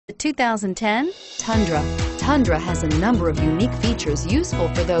The 2010 Tundra. Tundra has a number of unique features useful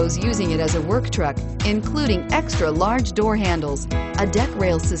for those using it as a work truck, including extra large door handles, a deck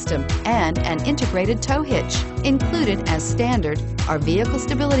rail system, and an integrated tow hitch. Included as standard are vehicle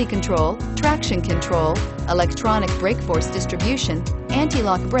stability control, traction control, electronic brake force distribution,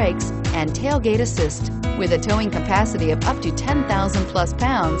 anti-lock brakes, and tailgate assist. With a towing capacity of up to 10,000 plus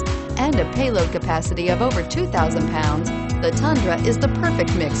pounds and a payload capacity of over 2,000 pounds, the Tundra is the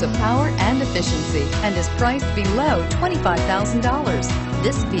perfect mix of power and efficiency and is priced below $25,000.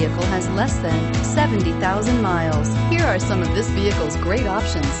 This vehicle has less than 70,000 miles. Here are some of this vehicle's great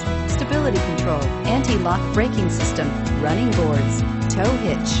options: stability control, anti-lock braking system, running boards, tow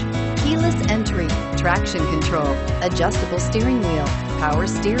hitch, keyless entry, traction control, adjustable steering wheel, power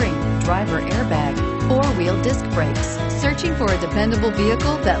steering, driver airbag, four-wheel disc brakes. Searching for a dependable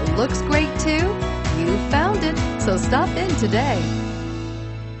vehicle that looks great too? You found it, so stop in today.